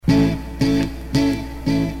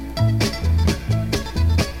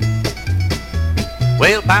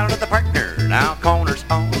Well, bow to the partner, now corners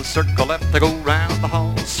all, circle left to go round the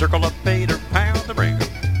hall, circle up 8 or pound the ring.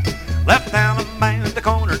 Left down the man the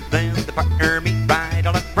corner, then the partner meet right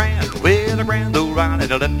on a grand, with a grand old ride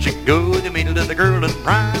to let you go, the middle of the girl and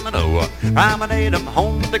prime and oh, promenade them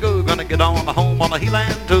home to go, gonna get on the home on the heel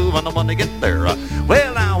and toe, and I wanna get there.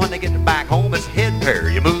 Well, now when they get back home, it's head pair,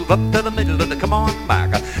 you move up to the middle and come on back.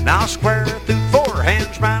 Now square through 4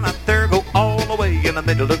 hands round out there, go all the way in the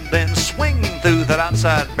middle and then swing through that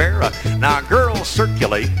outside bear. Now girls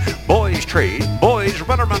circulate, boys trade, boys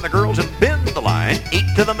run around the girls and bend the line, 8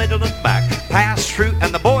 to the middle and back, pass through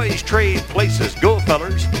and the boys trade places, go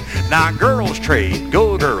fellers. Now girls trade,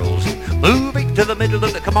 go girls, move 8 to the middle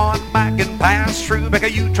and come on back and pass through, make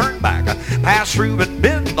a U-turn back, pass through and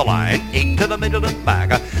bend the line, 8 to the middle and back.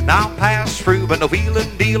 Now pass through and the wheel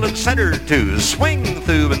and deal and center to, swing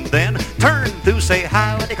through and then turn through, say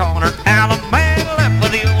howdy corner, Allemande left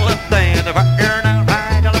with the left hand, the partner now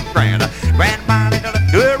right to left grand, grand body to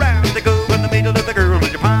left, go around to go in the middle of the girl,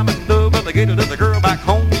 and your prime and dove and the get of the girl back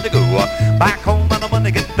home to go, back home and I want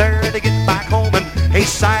to get there to get back home, and hey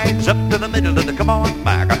sides up to the middle and come on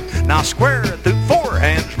back. Now square through 4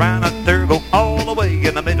 hands round out there, go all the way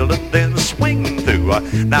in the middle and then swing through.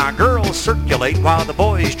 Now girls circulate while the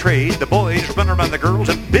boys trade, the boys run around the girls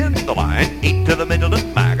and bend the line, 8 to the middle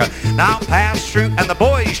and back. Now pass through and the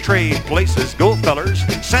boys trade places, go fellers,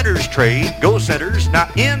 centers trade, go centers, now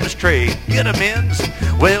ends trade, get 'em ends.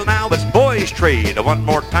 Well now it's boys trade, one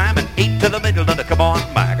more time and 8 to the middle and come on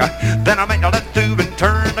back. Then I make a left tube and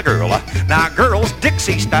turn the girl. Now girls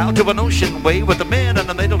Dixie style to an ocean way with the men in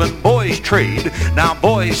the middle and boys trade. Now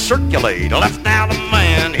boys circulate, left now the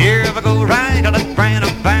man, here we go right, left grand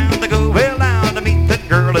and bound to go. Well now to meet that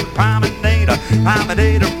girl and promenade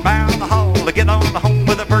around the hall to get on the home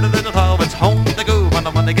with a pretty little tall. It's home to go when I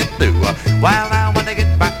want to get through. While now when they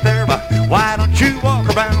get back there, why don't you walk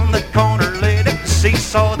around the corner, lady,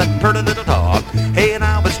 seesaw that pretty little tall. Hey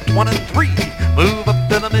now it's 1 and 3, move up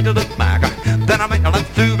to the middle and back. Then I make a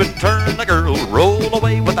left through and turn the girl, roll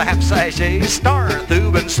away with a half sachet, star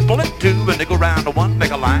through and split 2 and they go round to 1,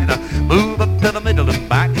 make a line, move up to the middle and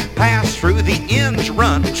back, pass through the ends,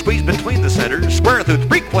 run, squeeze between the centers, square through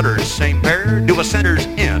 3/4, same pair, do a center's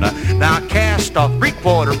in. Now cast off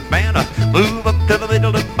 3/4 man, move up to the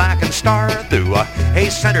middle and back and star through. Hey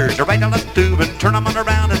centers, right and left through and turn them on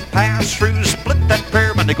around and pass through, split that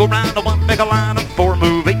pair and they go round to 1, make a line of 4,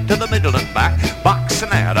 move 8 to the middle and back, box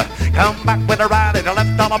and add, come back with a right and a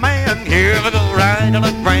left on a man, here we go right to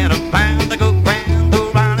left grand and pound to go grand,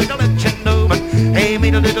 go right to let you know, but hey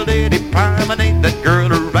meet a little lady, promenade that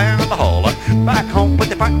girl around the hall, back home with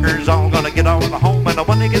the partners all gonna get on the home and I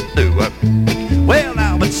wanna get through. Well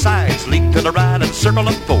now it's sides, leap to the right and circle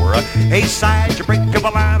up 4, hey sides you break up a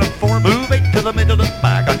line of 4, move 8 to the middle and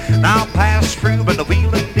back, now pass through and the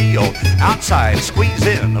wheel and deal, outside squeeze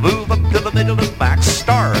in, move up to the middle and back,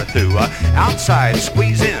 star through, outside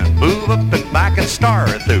squeeze in, move up and back and star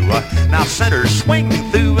through, now center swing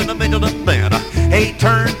through in the middle and then, hey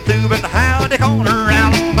turn through and howdy corner,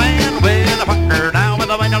 Allemande with a partner now with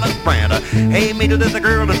a left brand, hey meet it as a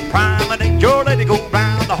girl and promenade your lady, go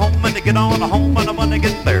round the home and to get on the home and I wanna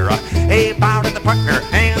get there, hey bow to the partner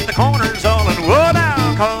and